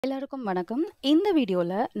எல்லாருக்கும் வணக்கம். இந்த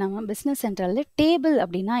வீடியோல நம்ம பிசினஸ் சென்ட்ரல்ல டேபிள்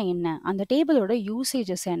அப்படின்னா என்ன? அந்த டேபிளோட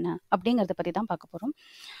யூசேஜஸ் என்ன? அப்படிங்கிறத பத்தி தான் பார்க்க போறோம்.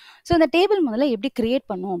 ஸோ இந்த டேபிள் முதல்ல எப்படி கிரியேட்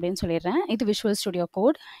பண்ணும் அப்படின்னு சொல்லிடுறேன். இது விஷுவல் ஸ்டுடியோ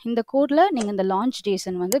கோட். இந்த கோட்ல நீங்க இந்த லான்ச்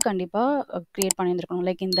ஜேசன் வந்து கண்டிப்பா கிரியேட் பண்ணியிருந்திருக்கணும்.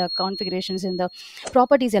 லைக் இந்த கான்ஃபிகரேஷன்ஸ், இந்த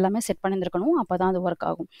ப்ராப்பர்ட்டிஸ் எல்லாமே செட் பண்ணியிருந்திருக்கணும். அப்பதான் அது ஒர்க்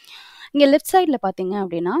ஆகும். இங்க லெஃப்ட் சைட்ல பார்த்தீங்க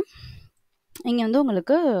அப்படின்னா, இங்க வந்து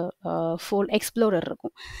உங்களுக்கு எக்ஸ்ப்ளோரர்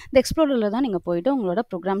இருக்கும். இந்த எக்ஸ்ப்ளோரர்ல தான் நீங்க போயிட்டு உங்களோட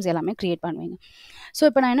ப்ரோக்ராம்ஸ் எல்லாமே கிரியேட் பண்ணுவீங்க. ஸோ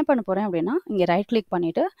இப்போ நான் என்ன பண்ண போறேன் அப்படின்னா, இங்க ரைட் கிளிக்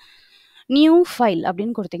பண்ணிட்டு நியூ ஃபைல்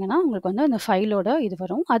அப்படின்னு கொடுத்தீங்கன்னா, உங்களுக்கு வந்து அந்த ஃபைலோட இது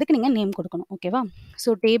வரும். அதுக்கு நீங்க நேம் கொடுக்கணும். ஓகேவா?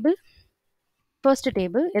 ஸோ டேபிள், ஃபர்ஸ்ட்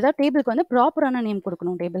டேபிள், ஏதாவது டேபிளுக்கு வந்து ப்ராப்பரான நேம்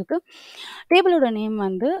கொடுக்கணும் டேபிளுக்கு. டேபிளோட நேம்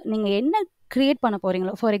வந்து நீங்க என்ன கிரியேட் பண்ண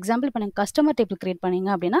போறீங்களோ, ஃபார் எக்ஸாம்பிள் இப்போ நீங்கள் கஸ்டமர் டேபிள் கிரியேட் பண்ணீங்க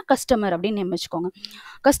அப்படின்னா கஸ்டமர் அப்படின்னு நேம் வச்சுக்கோங்க.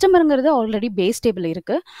 கஸ்டமருங்கிறது ஆல்ரெடி பேஸ் டேபிள்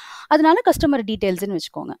இருக்கு, அதனால கஸ்டமர் டீடைல்ஸ்னு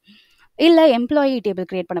வச்சுக்கோங்க. இல்லை எம்ப்ளாயி டேபிள்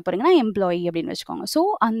கிரியேட் பண்ண போறீங்கன்னா எம்ப்ளாயி அப்படின்னு வச்சுக்கோங்க. ஸோ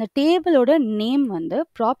அந்த டேபிளோட நேம் வந்து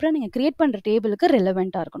ப்ராப்பராக நீங்கள் கிரியேட் பண்ணுற டேபிளுக்கு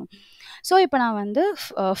ரெலவெண்ட்டாக இருக்கணும். ஸோ இப்போ நான் வந்து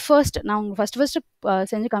நான் உங்களுக்கு ஃபர்ஸ்ட்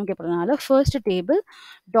செஞ்சு காமிக்க போகிறதுனால ஃபர்ஸ்ட் டேபிள்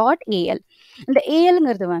டாட் ஏஎல். இந்த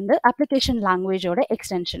ஏஎல்ங்கிறது வந்து அப்ளிகேஷன் லாங்குவேஜோட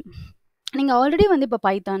எக்ஸ்டென்ஷன். நீங்கள் ஆல்ரெடி வந்து இப்போ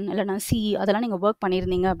பைத்தான் இல்லைனா சி அதெல்லாம் நீங்கள் ஒர்க்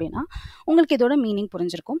பண்ணியிருந்தீங்க அப்படின்னா உங்களுக்கு இதோட மீனிங்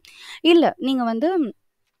புரிஞ்சிருக்கும். இல்லை நீங்கள் வந்து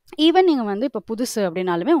ஈவன் நீங்கள் வந்து இப்போ புதுசு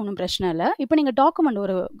அப்படின்னாலுமே ஒன்றும் பிரச்சனை இல்லை. இப்போ நீங்கள் டாக்குமெண்ட்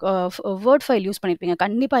ஒரு வேர்ட் ஃபைல் யூஸ் பண்ணியிருப்பீங்க.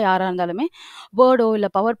 கண்டிப்பாக யாராக இருந்தாலுமே வேர்டோ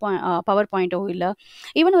இல்லை பவர் பாயிண்ட்டோ இல்லை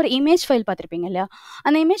ஈவன் ஒரு இமேஜ் ஃபைல் பார்த்துருப்பீங்க இல்லையா?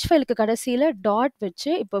 அந்த இமேஜ் ஃபைலுக்கு கடைசியில் டாட்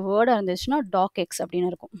வச்சு இப்போ வேர்டாக இருந்துச்சுன்னா டாக் எக்ஸ்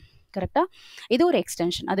அப்படின்னு இருக்கும். கரெக்டாக? இது ஒரு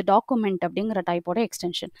எக்ஸ்டென்ஷன். அது டாக்குமெண்ட் அப்படிங்கிற டைப்போட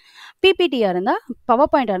எக்ஸ்டென்ஷன். பிபிடியாக இருந்தால்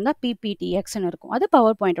பவர் பாயிண்டாக இருந்தால் பிபிடிஎக்ஸ்ன்னு இருக்கும். அது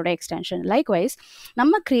பவர் பாயிண்டோட எக்ஸ்டென்ஷன். லைக்வைஸ்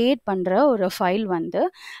நம்ம கிரியேட் பண்ணுற ஒரு ஃபைல் வந்து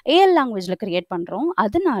ஏஎல் லாங்குவேஜில் கிரியேட் பண்ணுறோம்.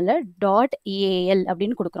 அதனால டாட் ஏஎல்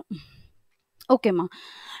அப்படின்னு கொடுக்குறோம். ஓகேம்மா,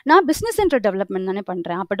 நான் பிஸ்னஸ் சென்ட்ரல் டெவலப்மெண்ட் தானே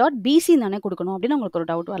பண்ணுறேன், அப்போ டாட் பிசி தானே கொடுக்கணும் அப்படின்னு உங்களுக்கு ஒரு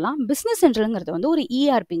டவுட் வரலாம். பிஸ்னஸ் சென்ட்ரலுங்கிறது வந்து ஒரு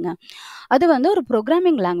இஆர்பிங்க. அது வந்து ஒரு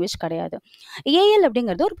ப்ரோக்ராமிங் லாங்குவேஜ் கிடையாது. ஏஎல்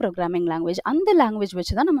அப்படிங்கிறது ஒரு ப்ரோக்ராமிங் லாங்குவேஜ். அந்த லாங்குவேஜ்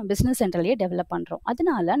வச்சு தான் நம்ம பிஸ்னஸ் சென்ட்ரலையே டெவலப் பண்ணுறோம்.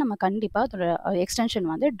 அதனால நம்ம கண்டிப்பாக அதோட எக்ஸ்டென்ஷன்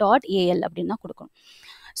வந்து டாட் ஏஎல் அப்படின்னு தான் கொடுக்கணும்.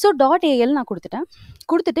 ஸோ டாட் ஏஎல் நான்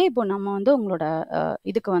கொடுத்துட்டு இப்போ நம்ம வந்து உங்களோட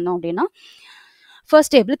இதுக்கு வந்தோம் அப்படின்னா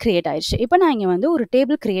ஃபர்ஸ்ட் டேபிள் கிரியேட் ஆயிடுச்சு. இப்போ நான் இங்கே வந்து ஒரு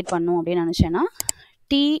டேபிள் கிரியேட் பண்ணணும் அப்படின்னு நினச்சேன்னா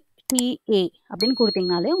டிடிஏ அப்படின்னு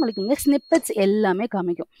கொடுத்தீங்கனாலே உங்களுக்கு இங்கே ஸ்னிப்பெட்ஸ் எல்லாமே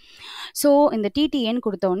காமிக்கும். ஸோ இந்த டிடிஏன்னு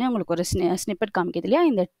கொடுத்த உடனே உங்களுக்கு ஒரு ஸ்னிப்பெட் காமிக்குது இல்லையா?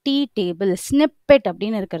 இந்த டி டேபிள் ஸ்னிப்பெட்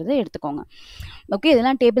அப்படின்னு இருக்கிறத எடுத்துக்கோங்க. ஓகே,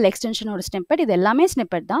 இதெல்லாம் டேபிள் எக்ஸ்டென்ஷனோட ஸ்னிப்பெட். இது எல்லாமே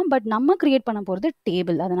ஸ்னிப்பெட் தான், பட் நம்ம கிரியேட் பண்ண போகிறது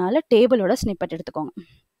டேபிள். அதனால டேபிளோட ஸ்னிப்பெட் எடுத்துக்கோங்க.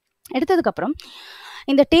 எடுத்ததுக்கப்புறம்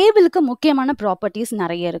இந்த டேபிளுக்கு முக்கியமான ப்ராப்பர்ட்டிஸ்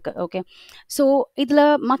நிறைய இருக்குது. ஓகே, ஸோ இதில்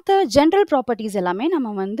மற்ற ஜென்ரல் ப்ராப்பர்ட்டிஸ் எல்லாமே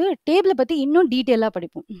நம்ம வந்து டேபிளை பற்றி இன்னும் டீட்டெயிலாக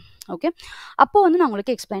படிப்போம். ஓகே, அப்போ வந்து நான்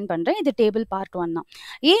உங்களுக்கு எக்ஸ்பிளைன் பண்ணுறேன். இது டேபிள் பார்ட் 1 தான்.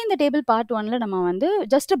 ஏன் இந்த டேபிள் பார்ட் 1ல் நம்ம வந்து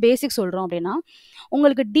ஜஸ்ட் பேசிக் சொல்கிறோம் அப்படின்னா,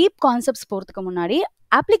 உங்களுக்கு டீப் கான்செப்ட்ஸ் போகிறதுக்கு முன்னாடி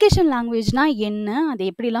அப்ளிகேஷன் லாங்குவேஜ்னா என்ன, அதை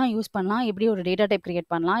எப்படிலாம் யூஸ் பண்ணலாம், எப்படி ஒரு டேட்டா டைப் கிரியேட்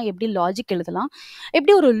பண்ணலாம், எப்படி லாஜிக் எழுதலாம்,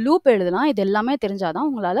 எப்படி ஒரு லூப் எழுதலாம், இது எல்லாமே தெரிஞ்சாதான்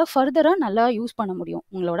உங்களால் ஃபர்தராக நல்லா யூஸ் பண்ண முடியும்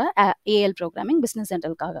உங்களோட ஏஎல் ப்ரோக்ராமிங் பிஸ்னஸ்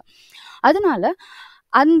சென்ட்ரலுக்காக. அதனால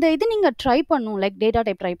அந்த இது நீங்கள் ட்ரை பண்ணணும், லைக் டேட்டா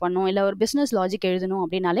டைப் ட்ரை பண்ணணும், இல்லை ஒரு பிஸ்னஸ் லாஜிக் எழுதணும்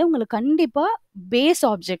அப்படின்னாலே உங்களுக்கு கண்டிப்பாக base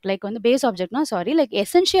object like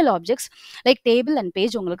essential objects like table and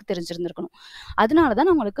page உங்களுக்கு தெரிஞ்சிருந்திருக்கணும். அதனால தான்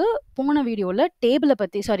நான் உங்களுக்கு போன வீடியோவில்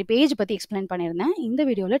பேஜ் பற்றி எக்ஸ்பிளைன் பண்ணியிருந்தேன். இந்த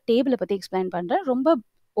வீடியோவில் டேபிளை பற்றி எக்ஸ்பிளைன் பண்ணுறேன். ரொம்ப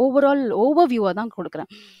ஓவர்வியூவாக தான்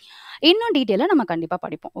கொடுக்குறேன். இன்னும் டீட்டெயிலாக நம்ம கண்டிப்பாக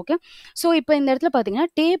படிப்போம். ஓகே, ஸோ இப்போ இந்த இடத்துல பார்த்தீங்கன்னா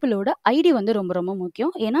டேபிளோட ஐடி வந்து ரொம்ப ரொம்ப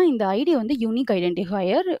முக்கியம். ஏன்னா இந்த ஐடி வந்து unique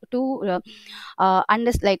identifier to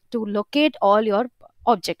locate all your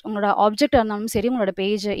object. உங்களோட ஆப்ஜெக்டாக இருந்தாலும் சரி, உங்களோட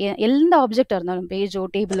பேஜ், எந்த ஆப்ஜெக்டாக இருந்தாலும் பேஜோ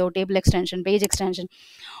table extension, page extension,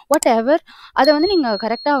 what ever, அதை வந்து நீங்கள்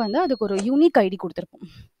கரெக்டாக வந்து அதுக்கு ஒரு யூனிக் ஐடி கொடுத்துருப்போம்.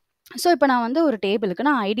 ஸோ இப்போ நான் வந்து ஒரு டேபிளுக்கு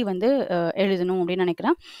நான் ஐடி வந்து எழுதணும் அப்படின்னு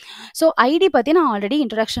நினைக்கிறேன். ஸோ ஐடி பற்றி நான் ஆல்ரெடி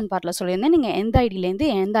இன்ட்ரடக்ஷன் பார்ட்டில் சொல்லியிருந்தேன், நீங்கள் எந்த ஐடியிலேருந்து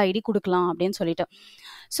எந்த ஐடி கொடுக்கலாம் அப்படின்னு சொல்லிட்டு.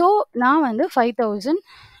 ஸோ நான் வந்து 5000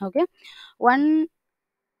 ஓகே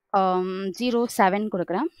 107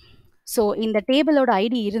 கொடுக்குறேன். ஸோ இந்த டேபிளோட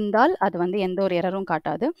ஐடி இருந்தால் அது வந்து எந்த ஒரு எரரும்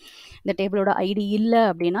காட்டாது. இந்த டேபிளோட ஐடி இல்லை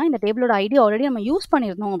அப்படின்னா, இந்த டேபிளோட ஐடி ஆல்ரெடி நம்ம யூஸ்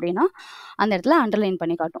பண்ணியிருந்தோம் அப்படின்னா அந்த இடத்துல அண்டர்லைன்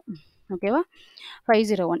பண்ணி காட்டும். ஓகேவா?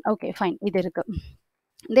 501 ஓகே ஃபைன், இது இருக்குது.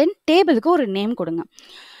 தென் டேபிளுக்கு ஒரு நேம் கொடுங்க.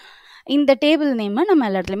 இந்த டேபிள் நேமை நம்ம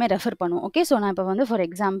எல்லா இடத்துலையுமே ரெஃபர் பண்ணுவோம். ஓகே, ஸோ நான் இப்போ வந்து ஃபார்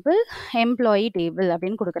எக்ஸாம்பிள் எம்ப்ளாயி டேபிள்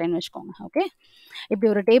அப்படின்னு கொடுக்குறேன்னு வச்சுக்கோங்க. ஓகே, இப்படி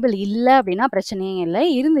ஒரு டேபிள் இல்லை அப்படின்னா பிரச்சனையே இல்லை,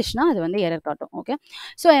 இருந்துச்சுன்னா அது வந்து எரர் காட்டும். ஓகே,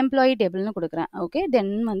 ஸோ எம்ப்ளாயி டேபிள்னு கொடுக்குறேன். ஓகே,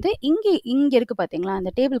 தென் வந்து இங்கே இருக்குது பார்த்தீங்களா,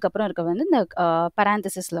 அந்த டேபிளுக்கு அப்புறம் இருக்க வந்து இந்த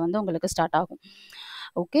பராந்தசிஸில் வந்து உங்களுக்கு ஸ்டார்ட் ஆகும்.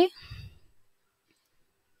 ஓகே,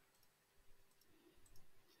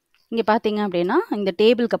 இங்கே பார்த்தீங்க அப்படின்னா இந்த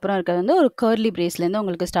டேபிளுக்கு அப்புறம் இருக்கிறது வந்து ஒரு கர்லி பிரேஸ்லேருந்து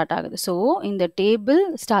உங்களுக்கு ஸ்டார்ட் ஆகுது. ஸோ இந்த table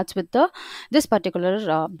starts with this particular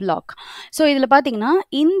black. So இதில் பார்த்தீங்கன்னா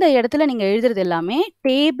இந்த இடத்துல நீங்கள் எழுதுறது எல்லாமே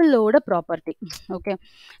டேபிளோட ப்ராப்பர்ட்டி. ஓகே,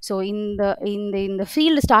 ஸோ இந்த இந்த இந்த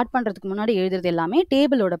ஃபீல்டு ஸ்டார்ட் பண்ணுறதுக்கு முன்னாடி எழுதுறது எல்லாமே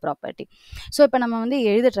டேபிளோட ப்ராப்பர்ட்டி. ஸோ இப்போ நம்ம வந்து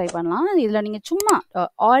எழுத ட்ரை பண்ணலாம். இதில் நீங்கள் சும்மா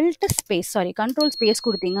கண்ட்ரோல் ஸ்பேஸ்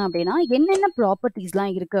கொடுத்தீங்க அப்படின்னா என்னென்ன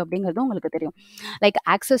ப்ராப்பர்ட்டிஸ்லாம் இருக்குது அப்படிங்கிறது உங்களுக்கு தெரியும். லைக்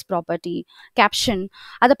ஆக்சஸ் ப்ராப்பர்ட்டி, கேப்ஷன்,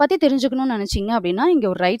 அதை பற்றி தெரிஞ்சுக்கணும்னு நினச்சிங்க அப்படின்னா இங்கே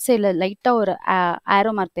ஒரு ரைட் சைடில் லைட்டாக ஒரு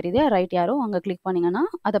ஆரோ மார்க் தெரியுது, ரைட் ஆரோ, அங்கே கிளிக் பண்ணிங்கன்னா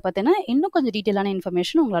அதை பற்றின இன்னும் கொஞ்சம் டீட்டெயிலான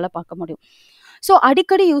இன்ஃபர்மேஷன் உங்களால் பார்க்க முடியும். ஸோ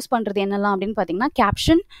அடிக்கடி யூஸ் பண்ணுறது என்னெல்லாம் அப்படின்னு பார்த்தீங்கன்னா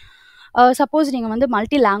கேப்ஷன். சப்போஸ் நீங்கள் வந்து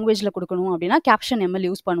மல்டி லாங்குவேஜில் கொடுக்கணும் அப்படின்னா கேப்ஷன் எம்எல்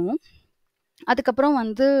யூஸ் பண்ணுவோம். அதுக்கப்புறம்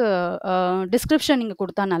வந்து டிஸ்கிரிப்ஷன் நீங்கள்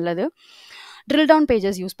கொடுத்தா நல்லது. ட்ரில் டவுன்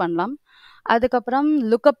பேஜஸ் யூஸ் பண்ணலாம். அதுக்கப்புறம்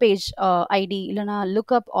லுக்அப் பேஜ் ஐடி இல்லைனா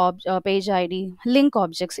lookup page ID, link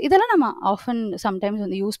objects, இதெல்லாம் நம்ம ஆஃபன் சம்டைம்ஸ்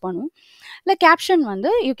வந்து யூஸ் பண்ணுவோம். இல்லை கேப்ஷன்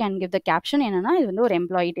வந்து you can give the caption என்னென்னா இது வந்து ஒரு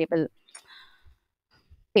எம்ப்ளாயி டேபிள்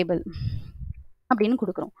அப்படின்னு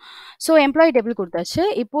கொடுக்குறோம். ஸோ எம்ப்ளாயி டேபிள் கொடுத்தாச்சு.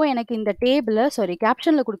 இப்போது எனக்கு இந்த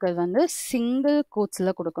கேப்ஷனில் கொடுக்கறது வந்து சிங்கிள்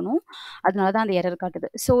கோட்ஸில் கொடுக்கணும். அதனால தான் அந்த எரர் காட்டுது.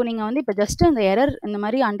 ஸோ நீங்கள் வந்து இப்போ ஜஸ்ட் அந்த எரர் இந்த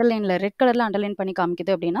மாதிரி அண்டர்லைனில் ரெட் கலரில் அண்டர்லைன் பண்ணி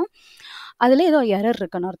காமிக்குது அப்படின்னா அதில் ஏதோ எரர்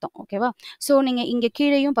இருக்குன்னு அர்த்தம். ஓகேவா? ஸோ நீங்கள் இங்கே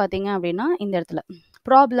கீழேயும் பார்த்தீங்க அப்படின்னா இந்த இடத்துல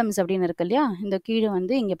ப்ராப்ளம்ஸ் அப்படின்னு இருக்கு இல்லையா, இந்த கீழே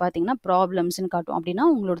வந்து இங்கே பார்த்தீங்கன்னா ப்ராப்ளம்ஸ்னு காட்டும். அப்படின்னா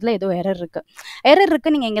உங்களோடதுல ஏதோ எரர்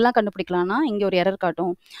இருக்குது. நீங்கள் எங்கெல்லாம் கண்டுபிடிக்கலாம்னா இங்கே ஒரு எரர்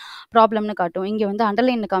காட்டும், ப்ராப்ளம்னு காட்டும். இங்கே வந்து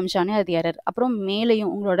அண்டர்லைன் காமிச்சானே அது எரர். அப்புறம்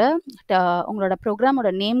மேலேயும் உங்களோட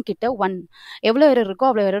ப்ரோக்ராமோட நேம் கிட்ட 1 எவ்வளோ எரர் இருக்கோ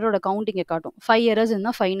அவ்வளோ எரரோட கவுண்ட் இங்கே காட்டும். 5 எரர்ஸ்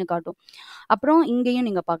இருந்தால் 5ன்னு காட்டும். அப்புறம் இங்கேயும்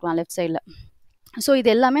நீங்கள் பார்க்கலாம் லெஃப்ட் சைடில். ஸோ இது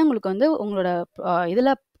எல்லாமே உங்களுக்கு வந்து உங்களோட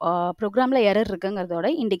இதில் ப்ரோக்ராமில் எரர் இருக்குங்கிறதோட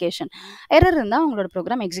இண்டிகேஷன். எரர் இருந்தால் உங்களோட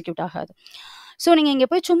ப்ரோக்ராம் எக்ஸிக்யூட் ஆகாது. ஸோ நீங்கள் இங்கே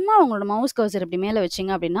போய் சும்மா உங்களோட மவுஸ் கர்சர் இப்படி மேலே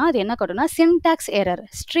வச்சிங்க அப்படின்னா அது என்ன காட்டும்னா syntax error,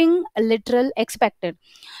 string literal expected.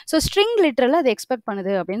 So string literal அது எக்ஸ்பெக்ட்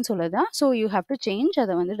பண்ணுது அப்படின்னு சொல்லுது. So you have to change,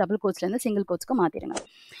 அதை வந்து டபுள் கோட்ஸ்லேருந்து சிங்கிள் கோட்ஸ்க்கு மாற்றிடுங்க.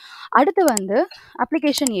 அடுத்து வந்து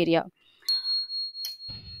அப்ளிகேஷன் ஏரியா.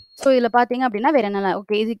 ஸோ இதில் பார்த்தீங்க அப்படின்னா வேறு என்னெல்லாம்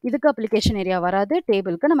ஓகே, இதுக்கு அப்ளிகேஷன் ஏரியா வராது,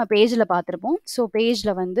 டேபிளுக்கு நம்ம பேஜில் பார்த்துருப்போம். ஸோ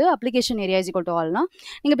பேஜில் வந்து application area is equal to ஆல்னா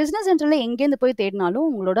நீங்கள் பிஸ்னஸ் சென்டரில் எங்கேருந்து போய் தேடினாலும்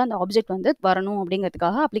உங்களோட அந்த ஆப்ஜெக்ட் வந்து வரணும்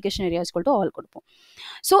அப்படிங்கிறதுக்காக application area is equal to all கொடுப்போம்.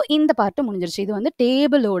 ஸோ இந்த பார்ட்டு முடிஞ்சிருச்சு. இது வந்து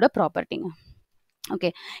டேபிளோட ப்ராப்பர்ட்டிங்க.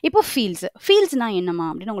 ஓகே, இப்போ ஃபீல்ட்ஸ்னால் என்னம்மா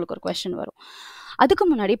அப்படின்னு உங்களுக்கு ஒரு கொஸ்டின் வரும். அதுக்கு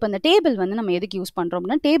முன்னாடி இப்போ இந்த டேபிள் வந்து நம்ம எதுக்கு யூஸ் பண்ணுறோம்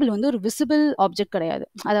அப்படின்னா டேபிள் வந்து ஒரு விசிபிள் ஆப்ஜெக்ட் கிடையாது.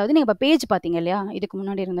 அதாவது நீங்கள் இப்போ பேஜ் பார்த்தீங்க இல்லையா, இதுக்கு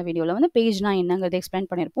முன்னாடி இருந்த வீடியோவில் வந்து பேஜ்னா என்னங்கிறது எக்ஸ்பிளைன்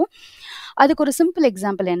பண்ணியிருப்போம். அதுக்கு ஒரு சிம்பிள்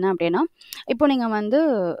எக்ஸாம்பிள் என்ன அப்படின்னா இப்போ நீங்கள் வந்து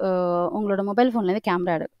உங்களோட மொபைல் ஃபோன்லேருந்து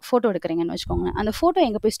கேமரா ஃபோட்டோ எடுக்கிறீங்கன்னு வச்சுக்கோங்களேன். அந்த ஃபோட்டோ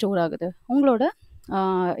எங்கே போய் ஸ்டோர் ஆகுது? உங்களோட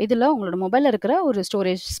இதில் உங்களோட மொபைலில் இருக்கிற ஒரு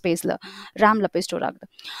ஸ்டோரேஜ் ஸ்பேஸில் ரேமில் போய் ஸ்டோர் ஆகுது.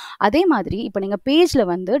 அதே மாதிரி இப்போ நீங்கள் பேஜில்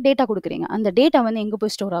வந்து டேட்டா கொடுக்குறீங்க, அந்த டேட்டா வந்து எங்கே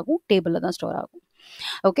போய் ஸ்டோர் ஆகும்? டேபிளில் தான் ஸ்டோர் ஆகும்.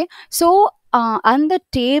 ஓகே, ஸோ அந்த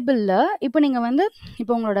டேபிளில் இப்போ நீங்கள் வந்து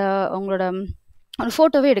இப்போ உங்களோட ஒரு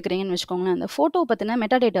ஃபோட்டோவே எடுக்கிறீங்கன்னு வச்சுக்கோங்களேன். அந்த ஃபோட்டோ பற்றின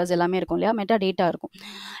மெட்டா டேட்டாஸ் எல்லாமே இருக்கும் இல்லையா, மெட்டா டேட்டா இருக்கும்.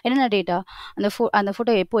 என்னென்ன டேட்டா? அந்த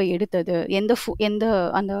ஃபோட்டோ எப்போ எடுத்தது, எந்த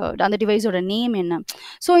அந்த அந்த டிவைஸோட நேம் என்ன,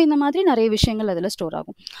 ஸோ இந்த மாதிரி நிறைய விஷயங்கள் அதில் ஸ்டோர்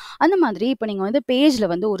ஆகும். அந்த மாதிரி இப்போ நீங்கள் வந்து பேஜில்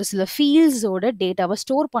வந்து ஒரு சில ஃபீல்ட்ஸோட டேட்டாவை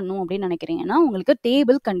ஸ்டோர் பண்ணணும் அப்படின்னு நினைக்கிறீங்கன்னா உங்களுக்கு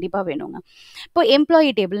டேபிள் கண்டிப்பாக வேணுங்க. இப்போ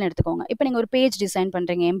எம்ப்ளாயி டேபிள்னு எடுத்துக்கோங்க. இப்போ நீங்கள் ஒரு பேஜ் டிசைன்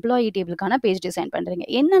பண்ணுறீங்க, எம்ப்ளாயி டேபிளுக்கான பேஜ் டிசைன் பண்ணுறீங்க.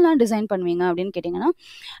 என்னெல்லாம் டிசைன் பண்ணுவீங்க அப்படின்னு கேட்டிங்கன்னா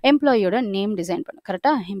எம்ப்ளாயியோட நேம் டிசைன் பண்ணும்.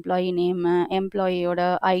 கரெக்டாக? எம்ப்ளாயி நேமு, எம்ப்ளாயியோட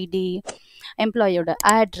ஐடி, எம்ப்ளாயியோட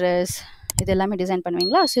அட்ரஸ், இது எல்லாமே டிசைன்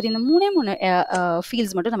பண்ணுவீங்களா? சரி, இந்த மூணு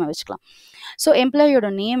ஃபீல்ட்ஸ் மட்டும் நம்ம வச்சுக்கலாம். ஸோ எம்ப்ளாயியோட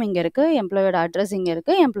நேம் இங்கே இருக்குது, எம்ப்ளாயோட அட்ரஸ் இங்கே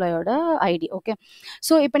இருக்குது, எம்ப்ளாயோட ஐடி. ஓகே,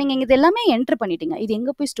 ஸோ இப்போ நீங்கள் இது எல்லாமே என்ட்ரு பண்ணிட்டீங்க. இது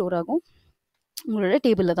எங்கே போய் ஸ்டோர் ஆகும்? உங்களோட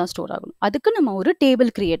டேபிளில் தான் ஸ்டோர் ஆகணும். அதுக்கு நம்ம ஒரு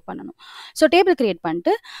டேபிள் கிரியேட் பண்ணணும். ஸோ டேபிள் கிரியேட்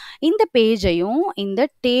பண்ணிட்டு இந்த பேஜையும் இந்த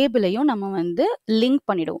டேபிளையும் நம்ம வந்து லிங்க்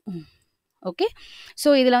பண்ணிவிடுவோம். ஓகே, ஸோ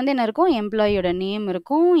இதில் வந்து என்ன இருக்கும்? எம்ப்ளாயியோட நேம்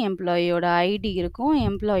இருக்கும், எம்ப்ளாயியோட ஐடி இருக்கும்,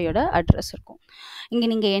 எம்ப்ளாயியோட அட்ரஸ் இருக்கும். இங்கே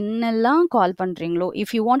நீங்கள் என்னெல்லாம் கால் பண்ணுறீங்களோ,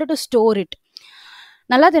 if you wanted to store it,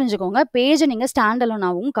 நல்லா தெரிஞ்சுக்கோங்க, பேஜை நீங்கள் ஸ்டாண்ட்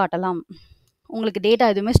அலோனாகவும் காட்டலாம். உங்களுக்கு டேட்டா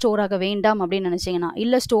எதுவுமே ஸ்டோர் ஆக வேண்டாம் அப்படின்னு நினச்சிங்கன்னா,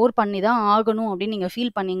 இல்லை ஸ்டோர் பண்ணி தான் ஆகணும் அப்படின்னு நீங்கள்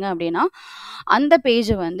ஃபீல் பண்ணீங்க அப்படின்னா அந்த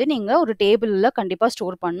பேஜை வந்து நீங்கள் ஒரு டேபிளில் கண்டிப்பாக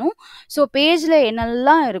ஸ்டோர் பண்ணணும். ஸோ பேஜில்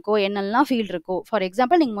என்னெல்லாம் இருக்கோ, என்னெல்லாம் ஃபீல்ட் இருக்கோ, ஃபார்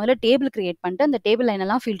எக்ஸாம்பிள் நீங்கள் முதல்ல டேபிள் கிரியேட் பண்ணிட்டு அந்த டேபிளில்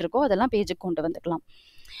என்னெல்லாம் ஃபீல்ட் இருக்கோ அதெல்லாம் பேஜுக்கு கொண்டு வந்துக்கலாம்.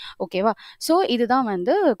 ஓகேவா? ஸோ இதுதான்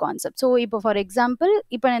வந்து கான்செப்ட். ஸோ இப்போ ஃபார் எக்ஸாம்பிள்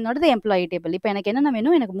இப்போ என்னோடது எம்ப்ளாயி டேபிள். இப்போ எனக்கு என்னென்ன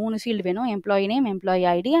வேணும்? எனக்கு 3 ஃபீல்டு வேணும். Employee name, employee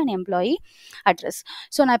ID and employee address.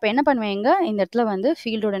 So நான் இப்போ என்ன பண்ணுவேங்க, இந்த இடத்துல வந்து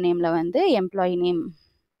ஃபீல்டோட நேமில் வந்து எம்ப்ளாயி நேம்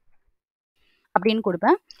அப்படின்னு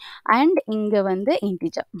கொடுப்பேன். அண்ட் இங்கே வந்து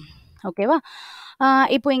இன்டிஜர். ஓகேவா?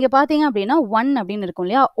 இப்போ இங்க பார்த்தீங்க அப்படின்னா, 1 அப்படின்னு இருக்கும்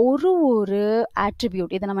இல்லையா? ஒரு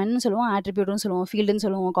ஆட்ரிபியூட் இத நம்ம என்ன சொல்லுவோம்? ஆட்ரிபியூட்ன்னு சொல்லுவோம், ஃபீல்டுன்னு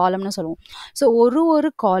சொல்லுவோம், காலம்ன்னு சொல்லுவோம். ஸோ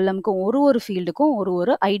ஒரு காலம்க்கும், ஒரு ஃபீல்டுக்கும்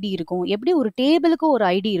ஒரு ஐடி இருக்கும். எப்படி ஒரு டேபிளுக்கு ஒரு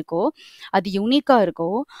ஐடி இருக்கோ, அது யூனிக்கா இருக்கோ,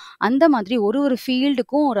 அந்த மாதிரி ஒரு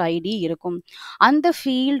ஃபீல்டுக்கும் ஒரு ஐடி இருக்கும். அந்த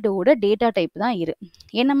ஃபீல்டோட டேட்டா டைப் தான் இது.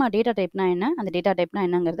 என்னம்மா டேட்டா டைப்னா என்ன? அந்த டேட்டா டைப்னா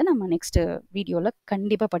என்னங்கிறத நம்ம நெக்ஸ்ட் வீடியோல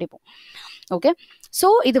கண்டிப்பா படிப்போம். ஓகே. ஸோ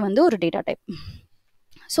இது வந்து ஒரு டேட்டா டைப்.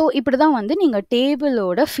 ஸோ இப்படி தான் வந்து நீங்கள்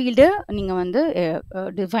டேபிளோட ஃபீல்டு நீங்கள் வந்து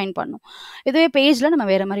டிஃபைன் பண்ணணும். இதுவே பேஜில் நம்ம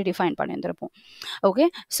வேறு மாதிரி டிஃபைன் பண்ணியிருந்திருப்போம். ஓகே.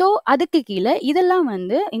 ஸோ அதுக்கு கீழே இதெல்லாம்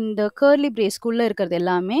வந்து இந்த கர்லி பிரேஸ்க்குள்ளே இருக்கிறது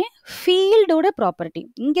எல்லாமே ஃபீல்டோட ப்ராப்பர்ட்டி.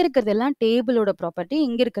 இங்கே இருக்கிறது எல்லாம் டேபிளோட ப்ராப்பர்ட்டி,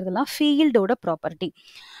 இங்கே இருக்கிறதெல்லாம் ஃபீல்டோட ப்ராப்பர்ட்டி.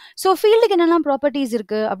 ஸோ ஃபீல்டுக்கு என்னெல்லாம் ப்ராப்பர்ட்டிஸ்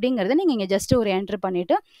இருக்குது அப்படிங்கிறத நீங்கள் இங்கே ஜஸ்ட் ஒரு என்ட்ரு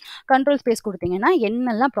பண்ணிவிட்டு கண்ட்ரோல் ஸ்பேஸ் கொடுத்தீங்கன்னா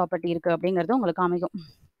என்னெல்லாம் ப்ராப்பர்ட்டி இருக்குது அப்படிங்கிறது உங்களுக்கு காமிக்கும்.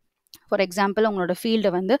 ஃபார் எக்ஸாம்பிள் உங்களோட ஃபீல்டை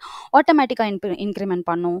வந்து ஆட்டோமேட்டிக்காக இன்க்ரிமெண்ட்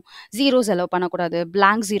பண்ணும், ஜீரோஸ் அலோவ் பண்ணக்கூடாது,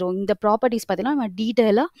 பிளாங்க் ஜீரோ, இந்த ப்ராப்பர்ட்டிஸ் பார்த்தீங்கன்னா நம்ம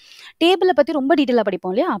டீட்டெயிலாக டேபிளை பற்றி ரொம்ப டீட்டெயிலாக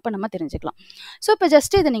படிப்போம் இல்லையா? அப்போ நம்ம தெரிஞ்சுக்கலாம். ஸோ இப்போ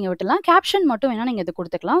ஜஸ்ட் இதை நீங்கள் விட்டுலாம். கேப்ஷன் மட்டும் வேணால் நீங்கள் இது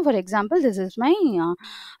கொடுத்துக்கலாம். For example this is my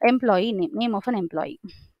employee name of an employee.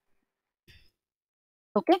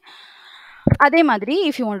 Okay. அதே மாதிரி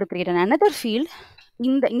if you want to create another field,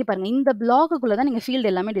 இங்கே பாருங்க, இந்த பிளாக்குக்குள்ளே தான் நீங்கள் ஃபீல்டு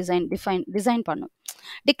எல்லாமே டிசைன் பண்ணும்,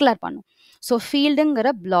 டிக்ளேர் பண்ணும். ஸோ ஃபீல்டுங்கிற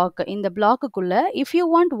பிளாக், இந்த பிளாக்குக்குள்ளே if you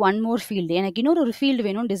want one more field, எனக்கு இன்னொரு ஃபீல்டு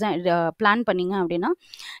வேணும் பிளான் பண்ணிங்க அப்படின்னா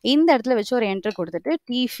இந்த இடத்துல வச்சு ஒரு என்ட்ரு கொடுத்துட்டு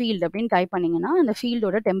டி ஃபீல்டு அப்படின்னு டைப் பண்ணிங்கன்னா அந்த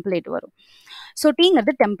ஃபீல்டோட டெம்ப்ளேட் வரும். So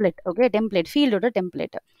டீங்கிறது template. Okay, template, ஃபீல்டோட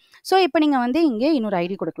template. So இப்போ நீங்கள் வந்து இங்கே இன்னொரு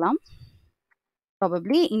ஐடி கொடுக்கலாம்.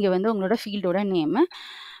 ப்ராபப்ளி இங்கே வந்து உங்களோட ஃபீல்டோட name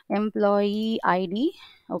employee ID.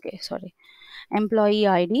 Okay, sorry, employee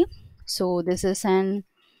ID. So this is an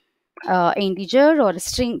integer ஒரு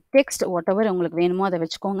ஸ்ட்ரிங் டெக்ஸ்ட் வாட் எவர் உங்களுக்கு வேணுமோ அதை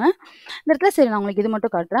வச்சுக்கோங்க. இந்த இடத்துல சரி நான் உங்களுக்கு இது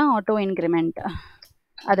மட்டும் காட்டுறேன். ஆட்டோ இன்க்ரிமெண்ட்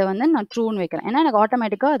அதை வந்து நான் ட்ரூன்னு வைக்கிறேன். ஏன்னா எனக்கு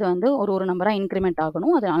ஆட்டோமேட்டிக்காக அது வந்து ஒரு நம்பராக இன்க்ரிமெண்ட்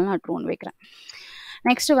ஆகணும், அதனால நான் ட்ரூன்னு வைக்கிறேன்.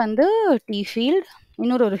 நெக்ஸ்ட் வந்து டி ஃபீல்ட்,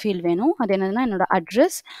 இன்னொரு ஃபீல்டு வேணும். அது என்னதுன்னா என்னோட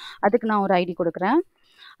அட்ரஸ், அதுக்கு நான் ஒரு ஐடி கொடுக்குறேன்.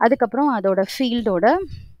 அதுக்கப்புறம் அதோட ஃபீல்டோட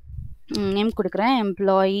நேம் கொடுக்குறேன்,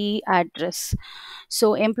 employee address. So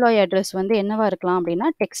employee address வந்து என்னவா இருக்கலாம் அப்படின்னா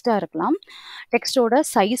டெக்ஸ்ட்டாக இருக்கலாம். டெக்ஸ்ட்டோட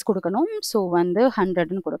சைஸ் கொடுக்கணும். ஸோ வந்து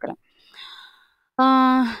 100ன்னு கொடுக்குறேன்.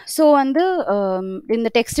 ஸோ வந்து இந்த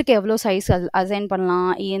டெக்ஸ்ட்டுக்கு எவ்வளோ சைஸ் அசைன் பண்ணலாம்,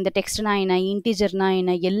 இந்த டெக்ஸ்ட்னா என்ன, இன்டிஜர்னா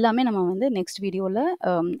என்ன, எல்லாமே நம்ம வந்து நெக்ஸ்ட் வீடியோவில்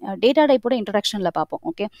டேட்டா டைப்போட இன்ட்ரடக்ஷனில் பார்ப்போம்.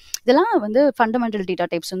 ஓகே, இதெல்லாம் வந்து ஃபண்டமெண்டல் டேட்டா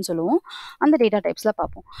டைப்ஸ்ன்னு சொல்லுவோம். அந்த டேட்டா டைப்ஸில்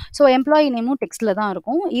பார்ப்போம். ஸோ எம்ப்ளாயி நேமும் டெக்ஸ்ட்டில் தான்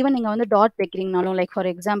இருக்கும். ஈவன் நீங்கள் வந்து டாட் வைக்கிறீங்கனாலும், லைக்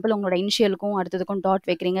ஃபார் எக்ஸாம்பிள் உங்களோட இனிஷியலுக்கும் அடுத்ததுக்கும் டாட்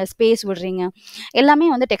வைக்கிறீங்க, ஸ்பேஸ் விடுறீங்க, எல்லாமே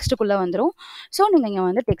வந்து டெக்ஸ்ட்டுக்குள்ளே வந்துடும். ஸோ நீங்கள் இங்கே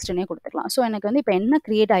வந்து டெக்ஸ்ட்டுனே கொடுத்துக்கலாம். ஸோ எனக்கு வந்து இப்போ என்ன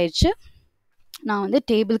க்ரியேட் ஆயிடுச்சு, நான் வந்து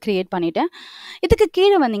டேபிள் கிரியேட் பண்ணிட்டேன். இதுக்கு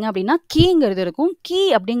கீழே வந்தீங்க அப்படின்னா கீங்கிறது இருக்கும். கீ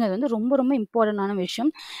அப்படிங்கிறது வந்து ரொம்ப ரொம்ப இம்பார்ட்டண்டான விஷயம்.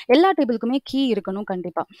 எல்லா டேபிளுக்குமே கீ இருக்கணும்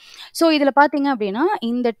கண்டிப்பாக. ஸோ இதில் பார்த்தீங்க அப்படின்னா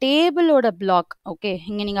இந்த டேபிளோட பிளாக், ஓகே,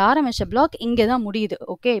 இங்கே நீங்கள் ஆரம்பித்த பிளாக் இங்கே தான் முடியுது.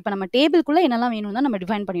 ஓகே, இப்போ நம்ம டேபிளுக்குள்ளே என்னெல்லாம் வேணும் தான் நம்ம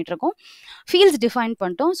டிஃபைன் பண்ணிட்டு இருக்கோம். ஃபீல்ட்ஸ் டிஃபைன்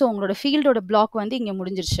பண்ணிட்டோம். ஸோ உங்களோட ஃபீல்டோட பிளாக் வந்து இங்கே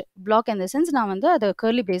முடிஞ்சிருச்சு. பிளாக் இந்த சென்ஸ் நான் வந்து அதை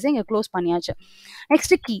கர்லி பிரேஸை இங்கே க்ளோஸ் பண்ணியாச்சு.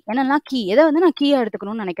 நெக்ஸ்ட் கீ, என்னெல்லாம் கீ, எதை வந்து நான் கீயாக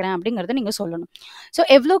எடுத்துக்கணும்னு நினைக்கிறேன் அப்படிங்கிறத நீங்கள் சொல்லணும். ஸோ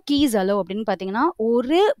எவ்வளோ கீஸ் அலோவ் அப்படின்னு பார்த்தீங்கன்னா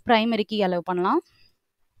ஒரு பிரைமரி கீ அலோவ் பண்ணலாம்.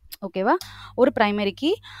 ஓகேவா, ஒரு பிரைமரி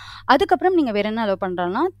கீ. அதுக்கப்புறம் நீங்கள் வேறு என்ன அலோவ்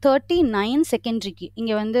பண்ணுறோம்னா 39 செகண்டரி கீ.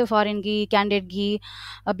 இங்கே வந்து ஃபாரின் கீ, கேண்டிடேட் கீ,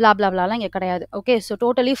 பிளா பிளா பிளாலாம் இங்கே கிடையாது. ஓகே, ஸோ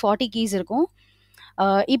டோட்டலி 40 கீஸ் இருக்கும்.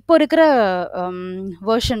 இப்போ இருக்கிற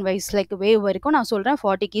வேர்ஷன் வைஸ் லைக் வேவ் வரைக்கும் நான் சொல்கிறேன்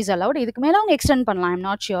 40 கீஸ் அலவுட். இதுக்கு மேலே அவங்க எக்ஸ்டெண்ட் பண்ணலாம், I'm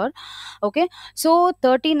not sure. Okay, so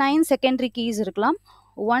 39 secondary keys இருக்கலாம்,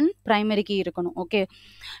 1 பிரைமரி கீ இருக்கணும். ஓகே,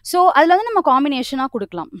 ஸோ அதில் வந்து நம்ம காம்பினேஷனாக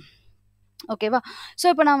கொடுக்கலாம். ஓகேவா, ஸோ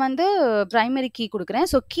இப்போ நான் வந்து பிரைமரி கீ கொடுக்குறேன்.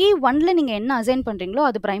 ஸோ கீ 1ல் நீங்கள் என்ன அசைன் பண்ணுறீங்களோ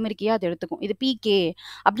அது பிரைமரி கீயாக அது எடுத்துக்கும். இது பிகே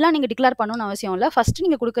அப்படிலாம் நீங்கள் டிக்ளேர் பண்ணணும்னு அவசியம் இல்லை. ஃபஸ்ட்டு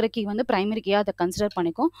நீங்கள் கொடுக்குற கீ வந்து பிரைமரி கீயாக அதை கன்சிடர்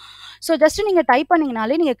பண்ணிக்கும். ஸோ ஜஸ்ட் நீங்கள் டைப்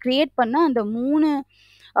பண்ணிங்கனாலே நீங்கள் க்ரியேட் பண்ண அந்த 3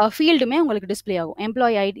 ஃபீல்டுமே உங்களுக்கு டிஸ்பிளே ஆகும்.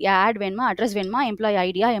 எம்ப்ளாயி ஐடி ஆட் வேணுமா, அட்ரஸ் வேணுமா, எம்ப்ளாயி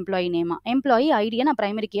ஐடியா, எம்ப்ளாயி நேமா. எம்ப்ளாயி ஐடியை நான்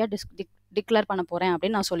பிரைமரி கீயாக டிக்ளேர் பண்ண போகிறேன்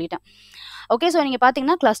அப்படின்னு நான் சொல்லிட்டேன். ஓகே, ஸோ நீங்கள்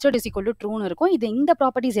பார்த்தீங்கன்னா கிளஸ்டர்ட் இஸ் ஈக்குவல் டு ட்ரூன்னு இருக்கும். இந்த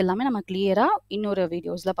ப்ராப்பர்ட்டிஸ் எல்லாமே நம்ம கிளியராக இன்னொரு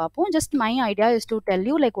வீடியோஸில் பார்ப்போம். Just my idea is to tell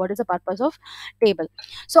you like what is the purpose of table.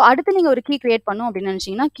 So அடுத்து நீங்கள் ஒரு கீ கிரியேட் பண்ணணும் அப்படின்னு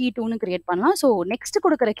நினச்சிங்கன்னா கீ 2ன்னு கிரியேட் பண்ணலாம். ஸோ நெக்ஸ்ட்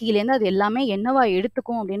கொடுக்குற கீலேருந்து அது எல்லாமே என்னவா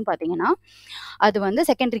எடுத்துக்கும் அப்படின்னு பார்த்தீங்கன்னா அது வந்து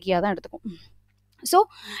செகண்டரி கீயாக தான் எடுத்துக்கும். ஸோ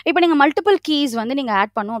இப்போ நீங்கள் மல்டிபிள் கீஸ் வந்து நீங்கள்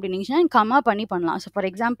ஆட் பண்ணணும் அப்படின்னு கமா பண்ணலாம். So for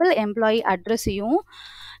example employee அட்ரஸையும்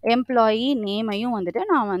employee நேமையும் வந்துட்டு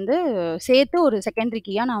நான் வந்து சேர்த்து ஒரு செகண்டரி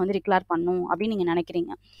கீயாக நான் வந்து டிக்ளேர் பண்ணணும் அப்படின்னு நீங்கள்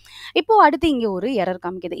நினைக்கிறீங்க. இப்போது அடுத்து இங்கே ஒரு எரர்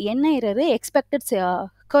காமிக்குது. என்ன எரரு, எக்ஸ்பெக்டட்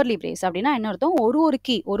கர்லி பிரேஸ் அப்படின்னா என்ன அர்த்தம், ஒரு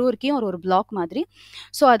கீயும் ஒரு பிளாக் மாதிரி.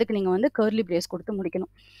 ஸோ அதுக்கு நீங்கள் வந்து கர்லி பிரேஸ் கொடுத்து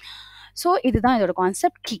முடிக்கணும். ஸோ இதுதான் இதோட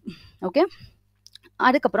கான்செப்ட் கீ. ஓகே,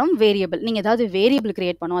 அதுக்கப்புறம் வேரியபிள். நீங்க ஏதாவது வேரியபிள்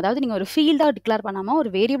கிரியேட் பண்ணணும். அதாவது நீங்க ஒரு ஃபீல்டா டிக்ளேர் பண்ணாம, ஒரு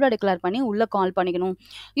வேரியபிளா டிக்ளேர் பண்ணி உள்ள கால் பண்ணிக்கணும்.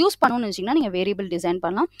 யூஸ் பண்ணணும்னு வச்சீங்கன்னா, நீங்க வேரியபிள் டிசைன்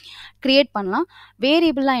பண்ணலாம். கிரியேட் பண்ணலாம்.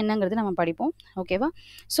 வேரியபிள்னா என்னங்கிறது நம்ம படிப்போம். ஓகேவா?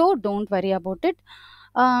 So don't worry about it.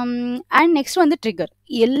 And next வந்து ட்ரிகர்.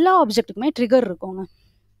 எல்லா ஆப்ஜெக்ட்டுக்குமே ட்ரிகர் இருக்குங்க.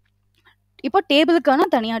 இப்போ டேபிளுக்கான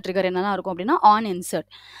தனியா ட்ரிகர் என்னலாம் இருக்கும் அப்படின்னா, ஆன் இன்சர்ட்.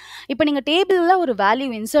 இப்போ நீங்க டேபிள்ல ஒரு வேல்யூ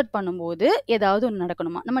இன்சர்ட் பண்ணும்போது ஏதாவது ஒண்ணு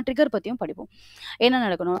நடக்கணுமா? நம்ம ட்ரிகர் பத்தியும் படிப்போம். என்ன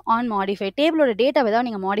நடக்கணும்? On modify. டேபிளோட டேட்டாவ ஏதாவது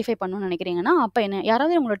நீங்க மாடிஃபை பண்ணணும்னு நினைக்கிறீங்கன்னா, அப்ப என்ன?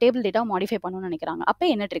 யாராவது உங்களோட டேபிள் டேட்டாவ மாடிஃபை பண்ணணும்னு நினைக்கிறாங்க. அப்ப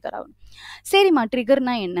என்ன ட்ரிகர் ஆகும்? சரிம்மா,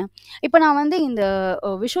 ட்ரிகர்னா என்ன? இப்போ நான் வந்து இந்த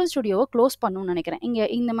விஷுவல் ஸ்டுடியோவ க்ளோஸ் பண்ணணும்னு நினைக்கிறேன். இங்க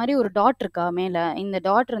இந்த மாரி ஒரு டாட் இருக்கா மேல? இந்த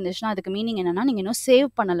டாட் இருந்துச்சுன்னா, அதுக்கு மீனிங் என்னன்னா, நீங்க இன்னும் சேவ்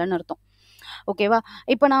பண்ணலன்னு அர்த்தம். ஓகேவா?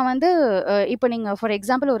 இப்போ நான் வந்து இப்போ நீங்க ஃபார்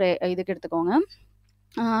எக்ஸாம்பிள் ஒரு இதுக்கு எடுத்துக்கோங்க.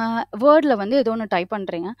 வேர்ட்ல வந்து ஏதோ ஒண்ணு டைப்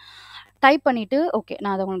பண்றீங்க. டைப் பண்ணிட்டு ஓகே,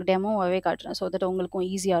 நான் அத உங்களுக்கு டெமோவாவே காட்டுறேன். ஸோ தட் உங்களுக்கும்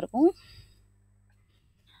ஈஸியா இருக்கும்.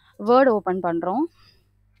 வேர்ட் ஓப்பன் பண்றோம்.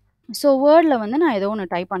 ஸோ வேர்ட்ல வந்து நான் ஏதோ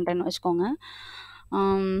ஒண்ணு டைப் பண்றேன்னு வச்சுக்கோங்க.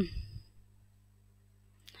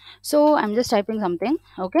 So I'm just typing something.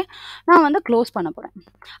 Okay. நான் வந்து க்ளோஸ் பண்ண போறேன்.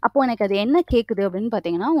 அப்போ எனக்கு அது என்ன கேட்குது அப்படின்னு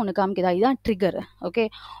பார்த்தீங்கன்னா, ஒண்ணு காமிக்குதா? இதான் trigger. Okay.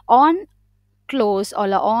 On close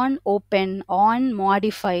R on open, on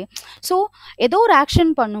modify. So ஏதோ ஒரு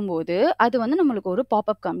ஆக்ஷன் பண்ணும்போது அது வந்து நம்மளுக்கு ஒரு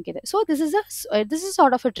பாப்அப் காமிக்குது. So this is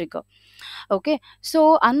sort of a trigger. Okay. So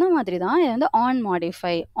அந்த மாதிரி தான் இது வந்து on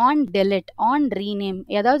modify, on delete, on rename.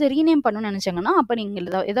 ஏதாவது ரீநேம் பண்ணணும்னு நினைச்சீங்கன்னா, அப்போ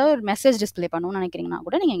நீங்க ஏதாவது ஒரு மெசேஜ் டிஸ்ப்ளே பண்ணணும்னு நினைக்கிறீங்கன்னா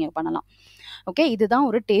கூட நீங்க இங்க பண்ணலாம். ஓகே. இதுதான்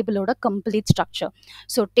ஒரு டேபிளோட கம்ப்ளீட் ஸ்ட்ரக்சர்.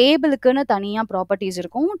 ஸோ டேபிளுக்குன்னு தனியா ப்ராப்பர்ட்டீஸ்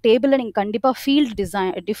இருக்கும். டேபிள்ல நீங்க கண்டிப்பா ஃபீல்ட்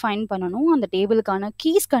டிஃபைன் பண்ணணும். அந்த டேபிளுக்கான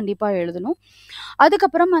கீஸ் கண்டிப்பா எழுதணும்.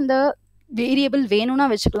 அதுக்கப்புறம் அந்த வேரியபிள் வேணும்னா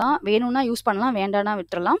வச்சுக்கலாம், வேணும்னா யூஸ் பண்ணலாம், வேண்டாம்னா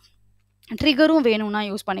விட்டுறலாம். ட்ரிகரும் வேணும்னா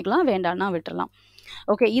யூஸ் பண்ணிக்கலாம், வேண்டாம்னா விட்டுறலாம்.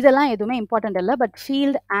 ஓகே. இதெல்லாம் எதுவுமே இம்பார்ட்டன்ட் இல்ல. But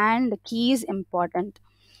field and keys important.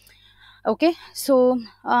 Okay. So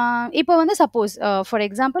இப்போ வந்து சப்போஸ் ஃபார்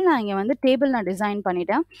எக்ஸாம்பிள் நான் இங்கே வந்து டேபிள் நான் டிசைன்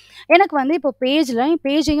பண்ணிட்டேன். எனக்கு வந்து இப்போ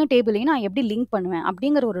பேஜையும் டேபிளையும் நான் எப்படி லிங்க் பண்ணுவேன்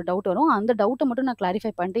அப்படிங்கிற ஒரு டவுட் வரும். அந்த டவுட்டை மட்டும் நான்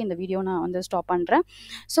கிளாரிஃபை பண்ணிட்டு இந்த வீடியோ நான் வந்து ஸ்டாப் பண்ணுறேன்.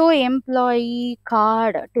 So employee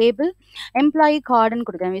card table, employee கார்டுன்னு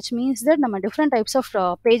கொடுக்குறேன். விச் மீன்ஸ் தட் நம்ம டிஃப்ரெண்ட் டைப்ஸ் ஆஃப்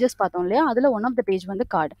பேஜஸ் பார்த்தோம் இல்லையா? அதில் ஒன் ஆஃப் த பேஜ் வந்து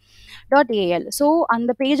கார்டு .al. ஸோ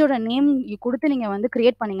அந்த பேஜோட நேம் கொடுத்து நீங்கள் வந்து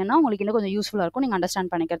கிரியேட் பண்ணீங்கன்னா உங்களுக்கு இன்னும் கொஞ்சம் யூஸ்ஃபுல்லாக இருக்கும் நீங்கள்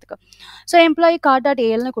அண்டர்ஸ்டாண்ட் பண்ணிக்கிறதுக்கு. ஸோ எம்ப்ளாயி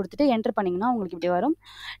கார்டு.alன்னு கொடுத்துட்டு என்டர் பண்ணிங்கன்னா உங்களுக்கு இப்படி வரும்.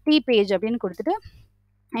 டி பேஜ் அப்படின்னு கொடுத்துட்டு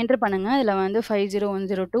என்டர் பண்ணுங்க. இதில் வந்து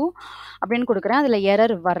 50102 அப்படின்னு கொடுக்குறேன். அதில்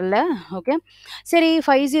எரர் வரல. ஓகே. சரி,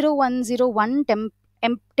 50101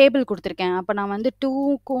 டேபிள் கொடுத்துருக்கேன். அப்போ நான் வந்து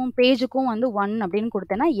 2க்கும் பேஜுக்கும் வந்து 1 அப்படின்னு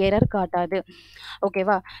கொடுத்தேன்னா எரர் காட்டாது.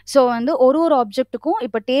 ஓகேவா? ஸோ வந்து ஒரு ஆப்ஜெக்ட்டுக்கும்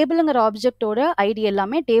இப்போ டேபிளுங்கிற ஆப்ஜெக்டோட ஐடி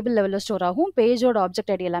எல்லாமே டேபிள் லெவலில் ஸ்டோர் ஆகும். பேஜோட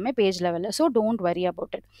ஆப்ஜெக்ட் ஐடி எல்லாமே பேஜ் லெவலில். So don't worry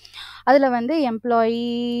about it. அதில் வந்து எம்ப்ளாயி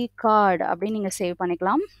கார்டு அப்படின்னு நீங்கள் சேவ்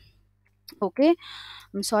பண்ணிக்கலாம். ஓகே.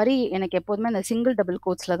 சாரி, எனக்கு எப்போதுமே அந்த சிங்கிள் டபுள்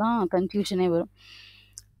கோட்ஸில் தான் கன்ஃபியூஷனே வரும்.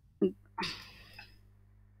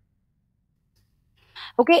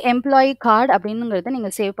 ஓகே. எம்ப்ளாயி கார்டு அப்படிங்கிறத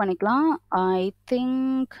நீங்கள் சேவ் பண்ணிக்கலாம். I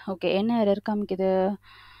think okay. என்ன எரர் காமிக்குது?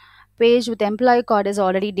 Page with employee card is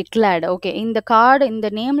already declared. Okay. இந்த கார்டு இந்த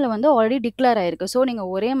நேமில் வந்து ஆல்ரெடி டிக்ளேர் ஆயிருக்கு. ஸோ நீங்கள்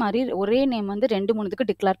ஒரே நேம் வந்து 2-3க்கு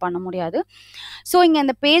டிக்ளேர் பண்ண முடியாது. ஸோ இங்கே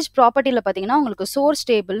அந்த பேஜ் ப்ராப்பர்ட்டியில் பார்த்தீங்கன்னா உங்களுக்கு சோர்ஸ்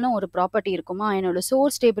டேபிள்னு ஒரு ப்ராப்பர்ட்டி இருக்குமா? என்னோட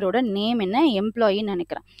சோர்ஸ் டேபிளோட நேம் என்ன? எம்ப்ளாயின்னு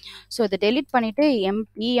நினைக்கிறேன். ஸோ இதை டெலிட் பண்ணிவிட்டு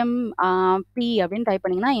பி அப்படின்னு டைப்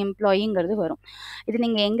பண்ணிங்கன்னா எம்ப்ளாயிங்கிறது வரும். இது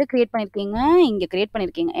நீங்கள் எங்கே க்ரியேட் பண்ணியிருக்கீங்க? இங்கே க்ரியேட்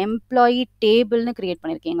பண்ணியிருக்கீங்க. எம்ப்ளாயி டேபிள்னு க்ரியேட்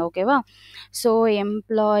பண்ணியிருக்கீங்க. ஓகேவா? ஸோ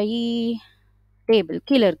எம்ப்ளாயி டேபிள்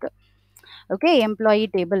கீழே இருக்குது. ஓகே. எம்ப்ளாயி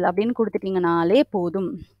டேபிள் அப்படின்னு கொடுத்துட்டீங்கனாலே போதும்.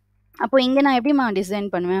 அப்போ இங்கே நான் எப்படிமா டிசைன்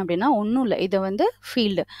பண்ணுவேன் அப்படின்னா, ஒன்றும் இல்லை. இதை வந்து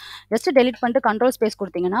ஃபீல்டு ஜஸ்ட் டெலிட் பண்ணிட்டு கண்ட்ரோல் ஸ்பேஸ்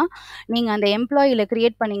கொடுத்தீங்கன்னா நீங்கள் அந்த எம்ப்ளாயியில்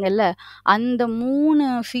க்ரியேட் பண்ணீங்கல்ல அந்த 3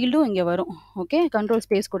 ஃபீல்டும் இங்கே வரும். ஓகே. கண்ட்ரோல்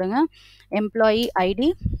ஸ்பேஸ் கொடுங்க. எம்ப்ளாயி ஐடி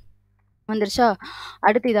வந்துருச்சா?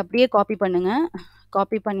 அடுத்து இதை அப்படியே காப்பி பண்ணுங்கள்.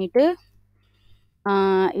 காப்பி பண்ணிவிட்டு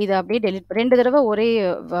இதை அப்படியே டெலிட் 2 தடவை ஒரே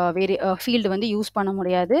ஃபீல்டு வந்து யூஸ் பண்ண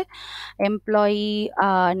முடியாது. Employee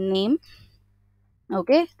name.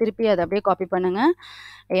 ஓகே. திருப்பி அதை அப்படியே காப்பி பண்ணுங்க.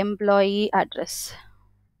 Employee address.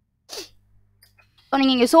 ஸோ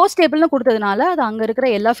நீங்கள் இங்கே சோர்ஸ் டேபிள்னு கொடுத்ததுனால அது அங்கே இருக்கிற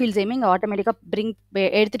எல்லா ஃபீல்ட்ஸையுமே இங்கே ஆட்டோமேட்டிக்காக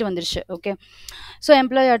எடுத்துகிட்டு வந்துருச்சு. ஓகே. ஸோ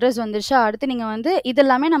எம்ப்ளாயி அட்ரஸ் வந்துருச்சு. அடுத்து நீங்கள் வந்து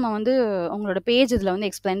இதெல்லாமே நம்ம வந்து உங்களோட பேஜ் இதில் வந்து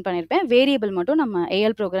எக்ஸ்பிளைன் பண்ணியிருப்பேன். வேரியபிள் மட்டும் நம்ம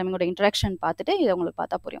ஏஎல் ப்ரோக்ராமிங்கோட இன்ட்ராக்ஷன் பார்த்துட்டு இதை உங்களுக்கு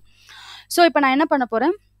பார்த்தா புரியும். ஸோ இப்போ நான் என்ன பண்ண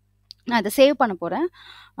போகிறேன்? நான் அதை சேவ் பண்ண போகிறேன்.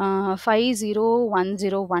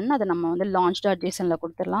 50101 அதை நம்ம வந்து launch.jsonல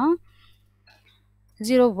கொடுத்துடலாம்.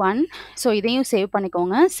 01. ஸோ இதையும் சேவ்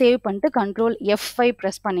பண்ணிக்கோங்க. சேவ் பண்ணிட்டு கண்ட்ரோல் F5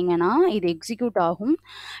 ப்ரெஸ் பண்ணிங்கன்னா இது எக்ஸிக்யூட் ஆகும்.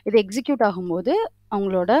 இது எக்ஸிக்யூட் ஆகும்போது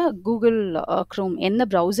அவங்களோட கூகுள் க்ரோம் எந்த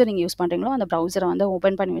ப்ரௌசர் நீங்கள் யூஸ் பண்ணுறீங்களோ அந்த ப்ரௌசரை வந்து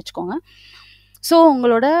ஓப்பன் பண்ணி வச்சுக்கோங்க. ஸோ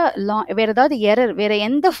உங்களோட வேற ஏதாவது எரர், வேற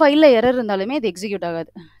எந்த ஃபைல்ல எரர் இருந்தாலுமே இது எக்ஸிக்யூட் ஆகாது.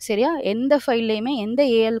 சரியா? எந்த ஃபைல்லயுமே, எந்த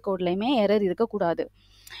ஏஎல் கோட்லயுமே எரர் இருக்கக்கூடாது.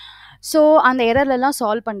 ஸோ அந்த எரர்லலாம்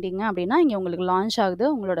சால்வ் பண்ணிட்டீங்க அப்படின்னா, இங்க உங்களுக்கு லான்ச் ஆகுது.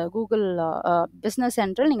 உங்களோட கூகுள் பிசினஸ்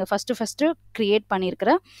சென்ட்ரல் நீங்க ஃபர்ஸ்ட்டு கிரியேட்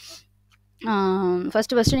பண்ணியிருக்கிற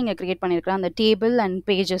ஃபர்ஸ்ட்டு நீங்க கிரியேட் பண்ணியிருக்கிற அந்த டேபிள் அண்ட்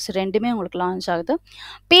பேஜஸ் 2மே உங்களுக்கு லான்ச் ஆகுது.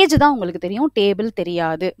 பேஜ் தான் உங்களுக்கு தெரியும். டேபிள்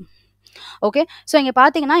தெரியாது. ஓகே. ஸோ இங்க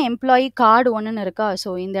பார்த்தீங்கன்னா, எம்ப்ளாயி கார்டு 1ன்னு இருக்கா? ஸோ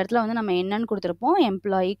இந்த இடத்துல வந்து நம்ம என்னன்னு குடுத்துருப்போம்,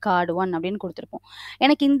 எம்ப்ளாயி கார்டு 1 அப்படின்னு குடுத்துருப்போம்.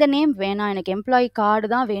 எனக்கு இந்த நேம் வேணாம், எனக்கு எம்ப்ளாயி கார்டு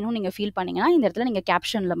தான் வேணும்னு நீங்க ஃபீல் பண்ணீங்கன்னா, இந்த இடத்துல நீங்க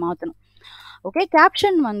கேப்ஷன்ல மாத்தணும். ஓகே.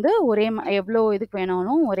 கேப்ஷன் வந்து ஒரே எவ்ளோ இதுக்கு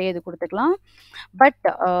வேணாலும் ஒரே இது குடுத்துக்கலாம். பட்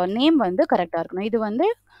நேம் வந்து கரெக்ட்டா இருக்கணும். இது வந்து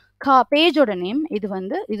பேஜோட நேம். இது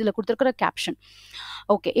வந்து இதுல குடுத்துருக்கிற கேப்ஷன்.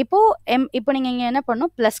 ஓகே. இப்போ நீங்க இங்க என்ன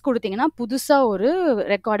பண்ணணும், பிளஸ் குடுத்தீங்கன்னா, புதுசா ஒரு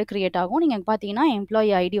ரெக்கார்டு கிரியேட் ஆகும். நீங்க பார்த்தீங்கன்னா,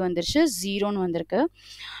 எம்ப்ளாயி ஐடி வந்துருச்சு. 0ன்னு வந்திருக்கு.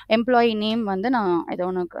 எம்ப்ளாயி நேம் வந்து நான் ஏதோ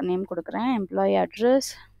ஒண்ணு நேம் குடுக்குறேன். Employee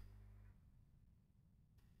address.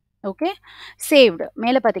 ஓகே. சேவ்டு.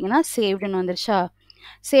 மேல பார்த்தீங்கன்னா, சேவ்டுன்னு வந்துருச்சா?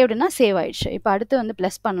 சேவ்டுன்னா சேவ் ஆயிடுச்சு. இப்ப அடுத்து வந்து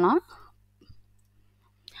பிளஸ் பண்ணலாம்.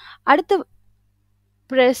 அடுத்து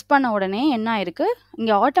பிரஸ் பண்ண உடனே என்ன ஆயிருக்கு,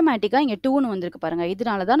 இங்க ஆட்டோமேட்டிக்கா இங்க 2ன்னு வந்திருக்கு பாருங்க.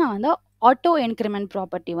 இதனால தான் நான் வந்து ஆட்டோ இன்கிரிமெண்ட்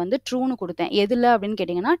ப்ராப்பர்ட்டி வந்து ட்ரூன்னு குடுத்தேன். எதுல அப்படின்னு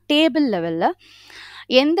கேட்டீங்கன்னா, டேபிள் லெவல்ல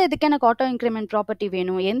எந்த இதுக்கு எனக்கு ஆட்டோ இன்கிரிமெண்ட் ப்ராப்பர்ட்டி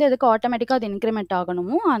வேணும், எந்த இதுக்கு ஆட்டோமேட்டிக்கா அது இன்கிரிமெண்ட்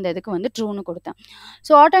ஆகணுமோ, அந்த இதுக்கு வந்து ட்ரூன்னு குடுத்தேன்.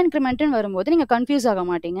 ஸோ ஆட்டோ இன்கிரிமெண்ட்ன்னு வரும்போது நீங்க கன்ஃப்யூஸ் ஆக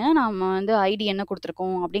மாட்டீங்க. நம்ம வந்து ஐடி என்ன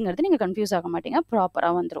குடுத்துருக்கோம் அப்படிங்கிறது நீங்க கன்ஃப்யூஸ் ஆக மாட்டீங்க. ப்ராப்பரா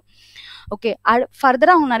வந்துரும். ஓகே.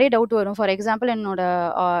 ஃபர்தரா உங்களுக்கு நெறைய டவுட் வரும். ஃபார் எக்ஸாம்பிள் என்னோட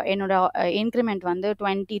இன்கிரிமெண்ட் வந்து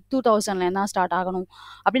 22,000லேருந்து தான் ஸ்டார்ட் ஆகணும்.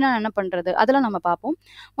 அப்படின்னா நான் என்ன பண்றது? அதெல்லாம் நம்ம பார்ப்போம்.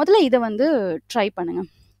 முதல்ல இத வந்து ட்ரை பண்ணுங்க.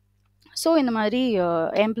 ஸோ இந்த மாதிரி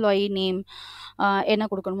எம்ப்ளாயி நேம் என்ன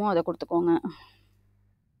குடுக்கணுமோ அத குடுத்துக்கோங்க.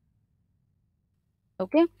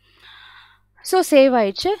 ஓகே. ஸோ சேவ்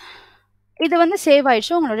ஆயிடுச்சு. இது வந்து சேவ்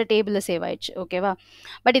ஆயிடுச்சு. உங்களோட டேபிள்ல சேவ் ஆயிடுச்சு. ஓகேவா?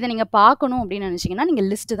 பட் இத நீங்க பார்க்கணும் அப்படின்னு நினைச்சீங்கன்னா, நீங்க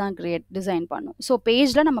லிஸ்ட் தான் டிசைன் பண்ணணும். ஸோ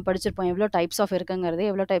பேஜ்ல நம்ம படிச்சிருப்போம். எவ்வளோ டைப்ஸ் ஆஃப் இருக்குங்கிறது,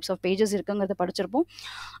 எவ்வளோ டைப்ஸ் ஆஃப் பேஜஸ் இருக்குங்கிறத படிச்சிருப்போம்.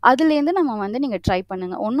 அதுலேருந்து நம்ம வந்து நீங்க ட்ரை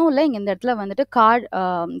பண்ணுங்க. ஒண்ணும் இல்ல. இங்க இந்த இடத்துல வந்துட்டு கார்ட்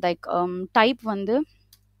லைக் டைப் வந்து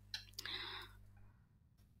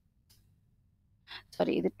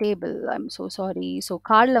சாரி இது table. I'm so sorry. So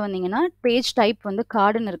கார்ட்ல வந்தீங்கன்னா, பேஜ் டைப் வந்து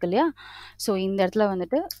கார்டுன்னு இருக்கு இல்லையா? ஸோ இந்த இடத்துல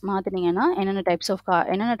வந்துட்டு மாத்துனீங்கன்னா, என்னென்ன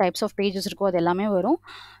டைப்ஸ் ஆஃப் பேஜஸ் இருக்கோ அது எல்லாமே வரும்.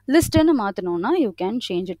 லிஸ்ட்டுன்னு மாத்தணும்னா, you can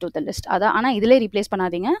change it two the list. அதான் ஆனா இதிலயே ரீப்ளேஸ்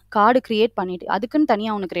பண்ணாதீங்க. கார்டு கிரியேட் பண்ணிட்டு அதுக்குன்னு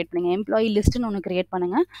தனியா ஒண்ணு கிரியேட் பண்ணுங்க. எம்ப்ளாயி லிஸ்ட்ன்னு ஒண்ணு கிரியேட்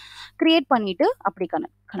பண்ணுங்க. கிரியேட் பண்ணிட்டு அப்படி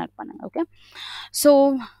கனெக்ட் பண்ணுங்க. ஓகே. ஸோ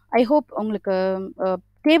ஐ ஹோப் உங்களுக்கு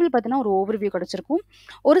டேபிள் பத்தின ஒரு ஓவர்வியூ கிடைச்சிருக்கும்.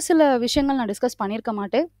 ஒரு சில விஷயங்கள் நான் டிஸ்கஸ் பண்ணியிருக்க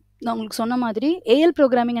மாட்டேன். நான் உங்களுக்கு சொன்ன மாதிரி ஏஎல்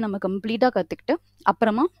ப்ரோக்ராமிங்கை நம்ம கம்ப்ளீட்டா கத்துக்கிட்டு,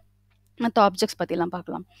 அப்புறமா மத்த ஆப்ஜெக்ட்ஸ் பத்திலாம்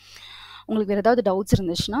பார்க்கலாம். உங்களுக்கு வேற ஏதாவது டவுட்ஸ்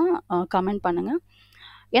இருந்துச்சுன்னா, கமெண்ட் பண்ணுங்க.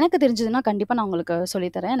 எனக்கு தெரிஞ்சதுன்னா கண்டிப்பா நான் உங்களுக்கு சொல்லி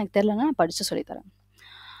தரேன். எனக்கு தெரியலன்னா நான் படிச்சு சொல்லி தரேன்.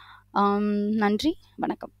 நன்றி.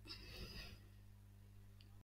 வணக்கம்.